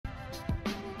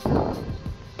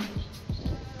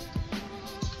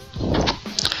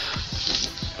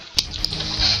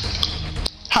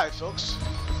Hi folks,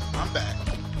 I'm back.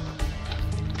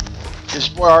 It's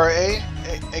your boy RRA,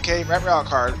 aka Red Rail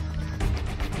Card.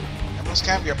 And once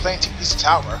again, we are playing East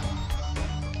Tower.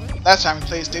 Last time we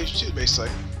played stage 2 basically.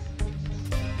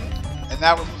 And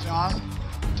now we're moving on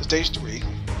to stage 3.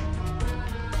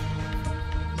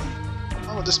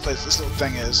 Oh, what this little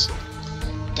thing is.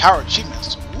 Tower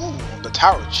achievements. Ooh, the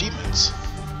tower achievements.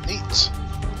 Neat.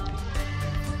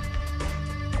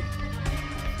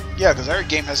 Yeah, because every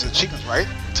game has achievements, right?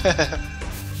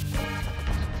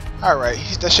 Alright,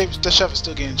 that chef is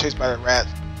still getting chased by the rat.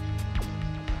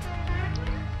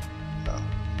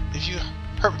 If you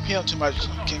hurt Pino too much,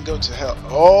 you can go to hell.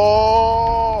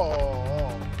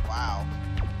 Oh, wow.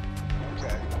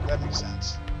 Okay, that makes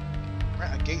sense.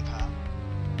 Rent a gate, huh?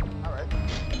 Alright.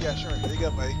 Yeah, sure. Here you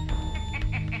go, buddy.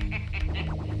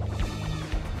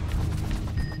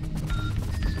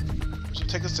 Which will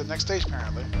take us to the next stage,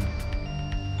 apparently.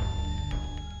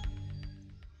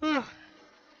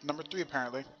 Number 3,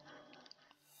 apparently.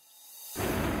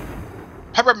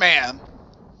 PEPPERMAN!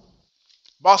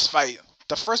 Boss fight.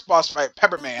 The first boss fight,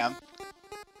 PEPPERMAN.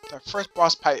 The first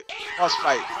boss fight,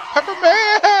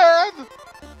 PEPPERMAN!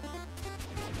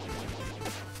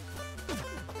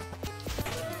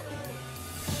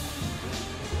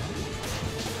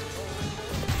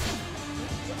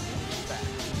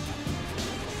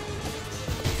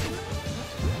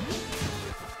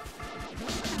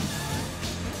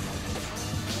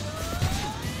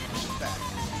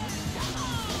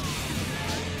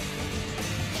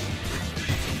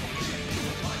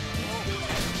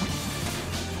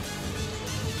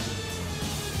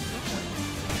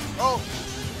 Oh!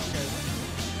 Okay.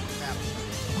 Snap.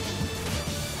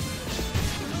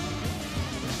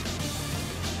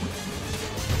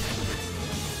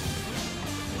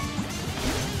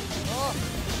 Oh!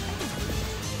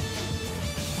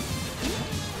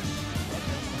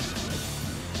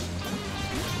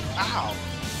 Ow!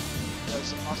 There's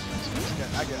some muscle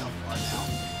I get help right now.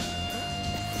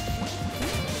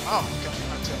 Oh, got me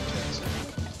my 10 kills.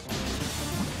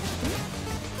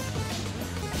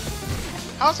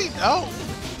 How's he know?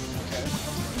 Okay.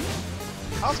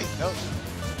 How's he know that?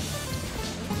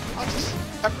 I'll just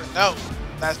Pepper no.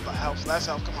 Last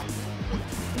health, come on.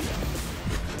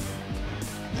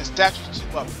 And statue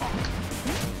 2 up, punk.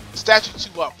 Statue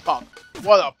 2 up, punk.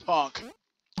 What a punk.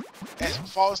 And some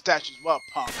fallen statues, what a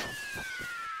punk.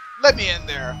 Let me in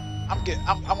there. I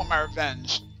want my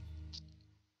revenge.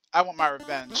 I want my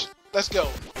revenge. Let's go.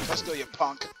 Let's go, you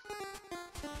punk.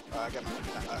 I got my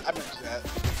I meant to do that.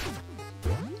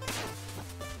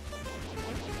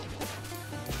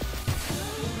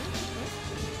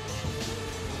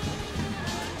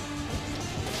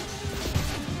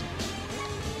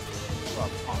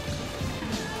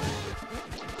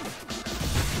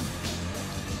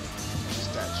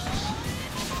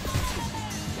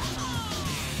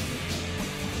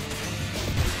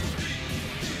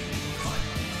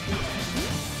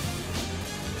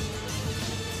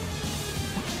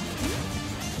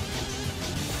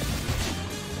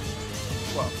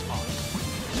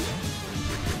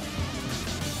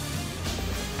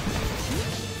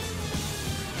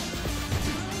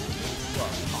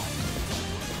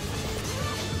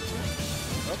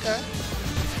 Okay.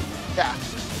 Yeah.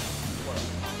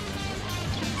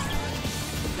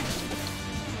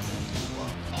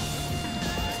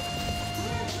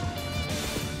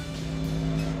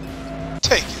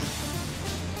 Take it.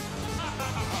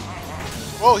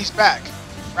 Whoa, he's back.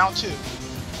 Round 2.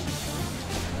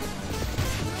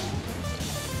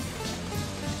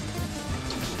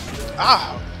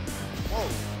 Ah. Whoa.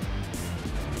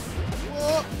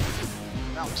 Whoa.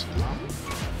 Round 2, huh?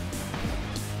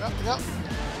 Yep.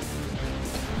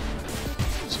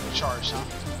 Charge, huh?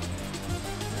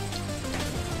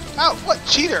 Oh, what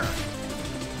cheater!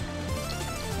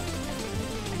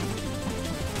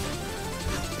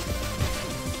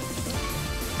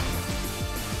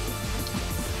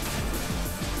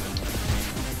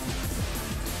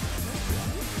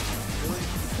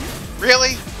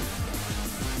 Really?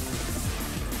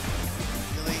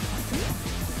 Really?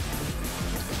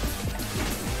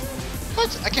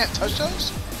 What? I can't touch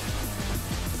those?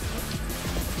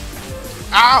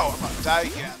 Ow! I'm gonna die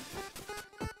again.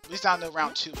 At least I know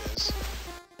round 2 is.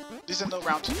 At least I know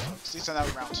round 2, folks. At least I know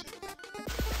round 2.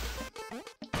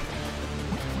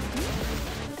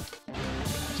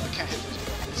 So I can't hit those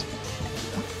buttons.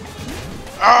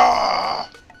 Ah!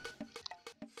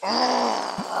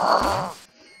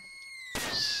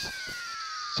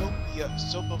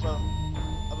 Soap of a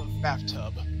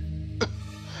bathtub.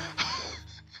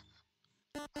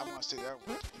 I'm stay there.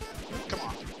 Come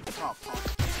on, punk.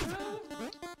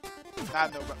 Now I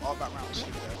know all about round 2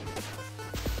 though.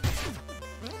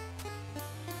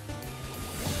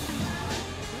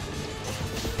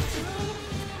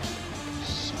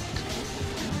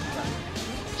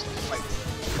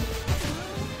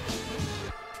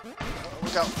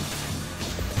 Look out.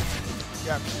 You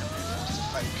gotta be reinforced to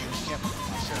fight. You can't be on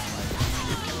a fair fight.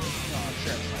 You can't be on a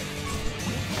fair fight.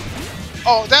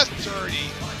 Oh, that's dirty.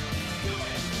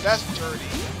 That's dirty.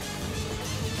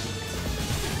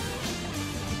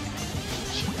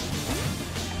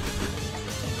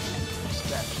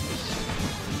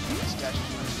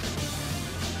 Statues.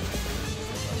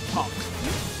 Punk.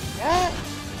 Yeah.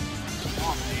 Come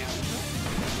on, man.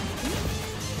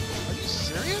 Are you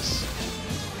serious?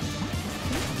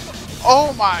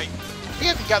 Oh my! We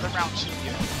haven't got the round 2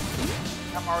 yet.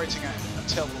 I'm already taking a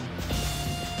tail whoop.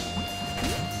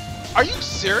 Are you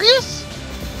serious?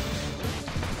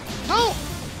 No!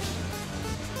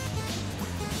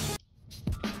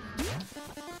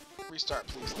 Restart,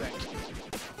 please. Thank you.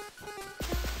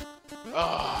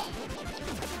 Oh.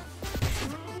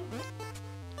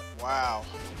 Wow.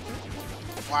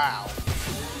 Wow.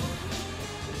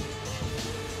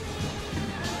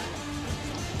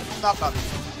 I'm not about to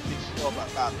feel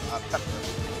about Pepper.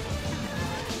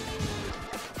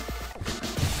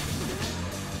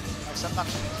 I'm not going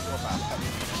to feel about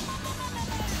Pepper.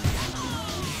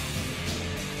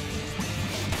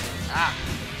 Ah.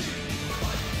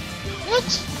 What?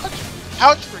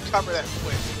 How'd you recover that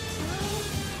quick?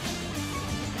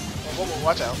 Oh, whoa,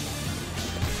 watch out.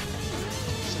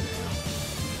 Sit down.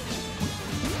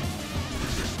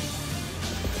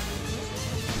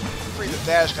 Free the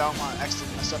dash, I don't want to exit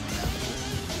myself now.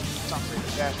 I'm free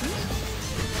the dash right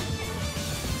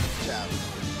now.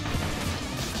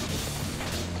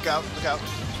 Look out, look out.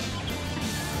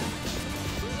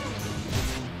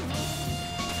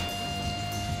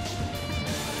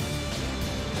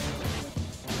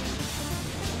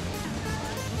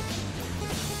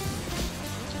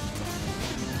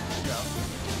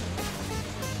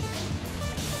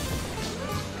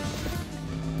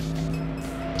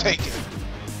 Take it.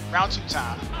 Round 2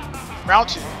 time. Round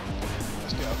 2.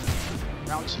 Let's go.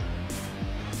 Round 2.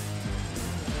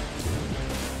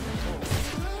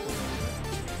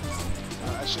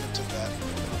 I should have took that.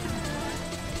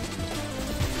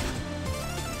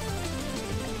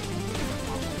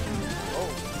 Oh.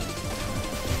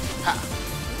 Ha.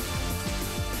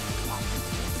 Come on.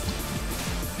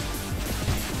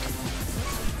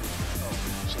 Oh,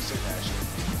 should say that.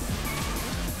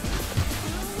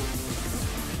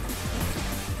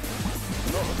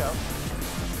 Oh, look out.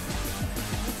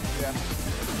 Yeah.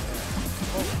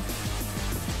 Oh.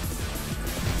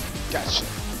 Gotcha.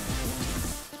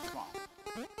 Come on.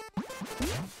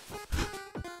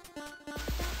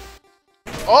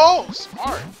 Oh,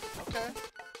 smart. Okay.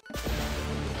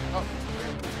 Oh.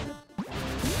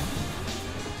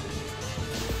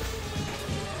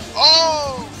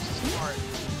 Oh, smart.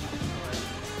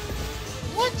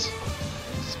 What?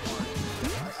 Smart.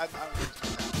 I'm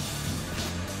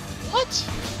What?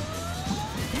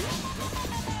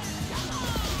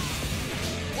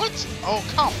 What? Oh,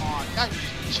 come on. Now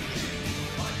you're cheating.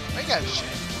 Why you gotta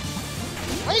cheat?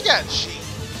 Why you gotta cheat?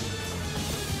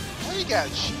 Why you gotta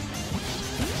cheat?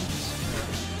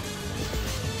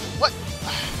 What?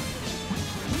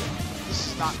 This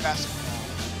is not basketball.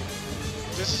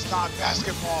 This is not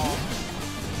basketball.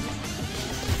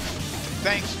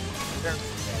 Thank you. There's the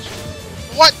dash.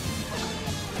 What?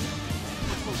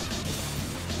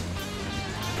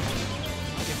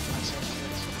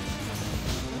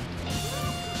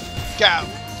 Go.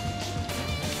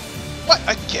 What,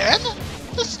 again?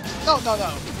 This, no.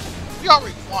 We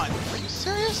already won. Are you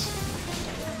serious?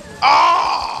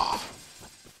 Ah!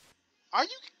 Are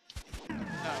you?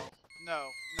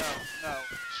 No.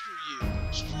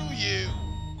 Screw you.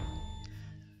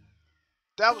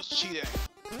 That was cheating.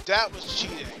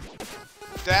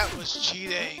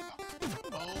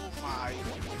 Oh my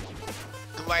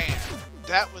gland.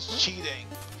 That was cheating.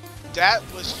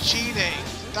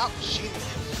 Stop cheating.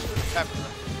 Pepper.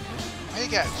 Why you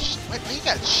gotta cheat? Why you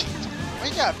gotta cheat? Why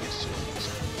you gotta be a super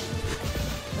loser?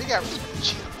 Why you gotta really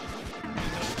cheat?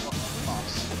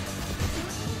 Boss.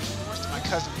 Worse than my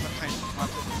cousin playing with my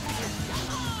book.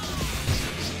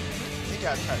 You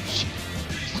gotta try to cheat.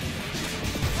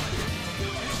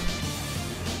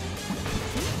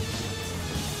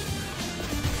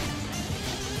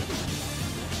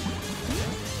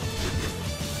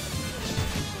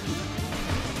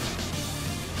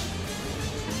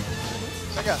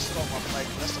 I gotta slow my fight.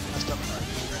 That's the messed up part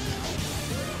right now.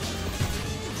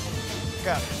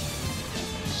 Got it.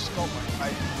 scope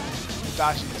right?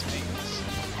 Dodging his minions.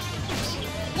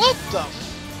 What the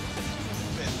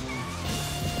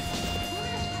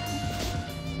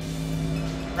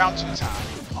Round 2 time,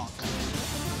 punk.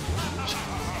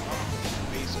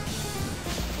 Basil.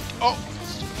 Oh!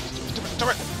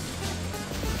 Stupid.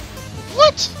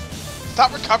 What?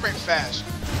 Stop recovering fast.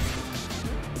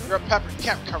 You're a pepper, you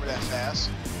can't recover that fast.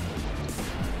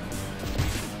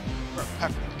 You're a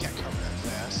pepper, you can't recover that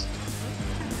fast.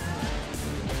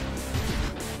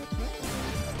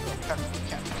 You're a pepper, you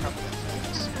can't recover that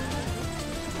fast.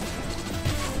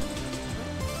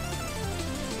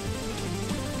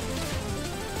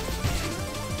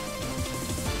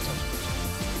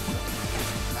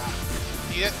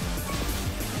 Need it?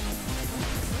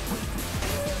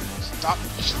 Stop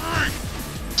trying!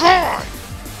 Die!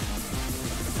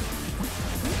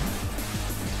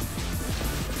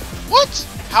 What?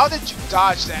 How did you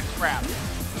dodge that crap?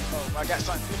 Oh, I got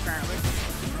something new apparently.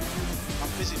 I'm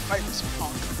busy fighting this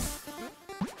punk.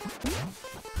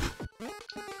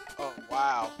 Oh,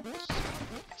 wow.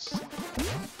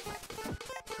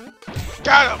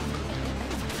 Got him!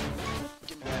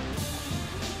 Give me that.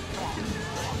 Come on.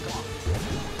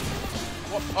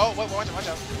 Whoa, oh, wait, watch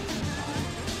out.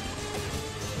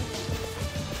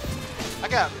 I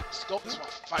gotta scope this one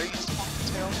fighting against the punk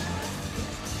tail.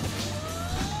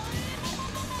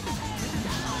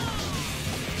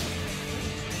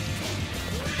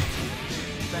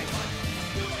 Thank you.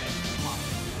 Come on.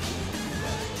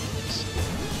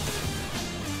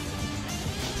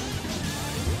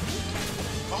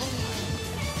 Oh.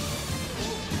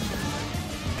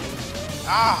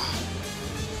 Ah!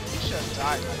 You should have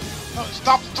died. No,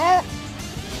 stop the door!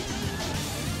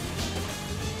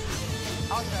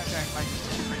 How did that attack like this?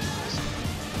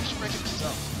 You should break it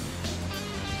yourself.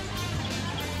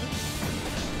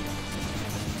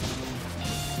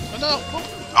 Oh, no!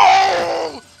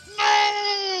 Oh!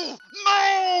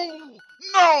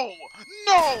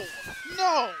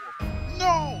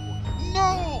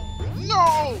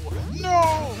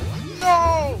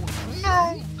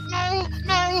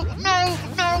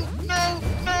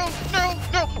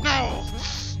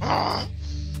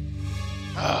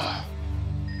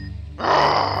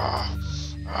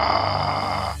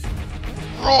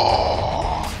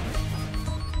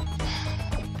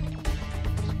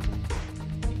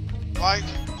 Like,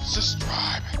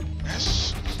 subscribe, and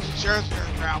share it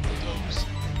around with those.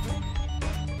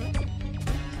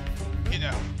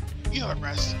 You know the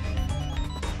rest.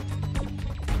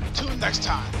 Till next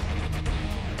time.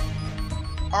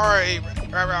 RRA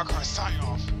card signing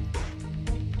off.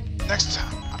 Next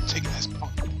time, I'm taking this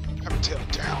punk pepper tail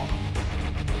down.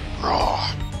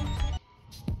 Raw.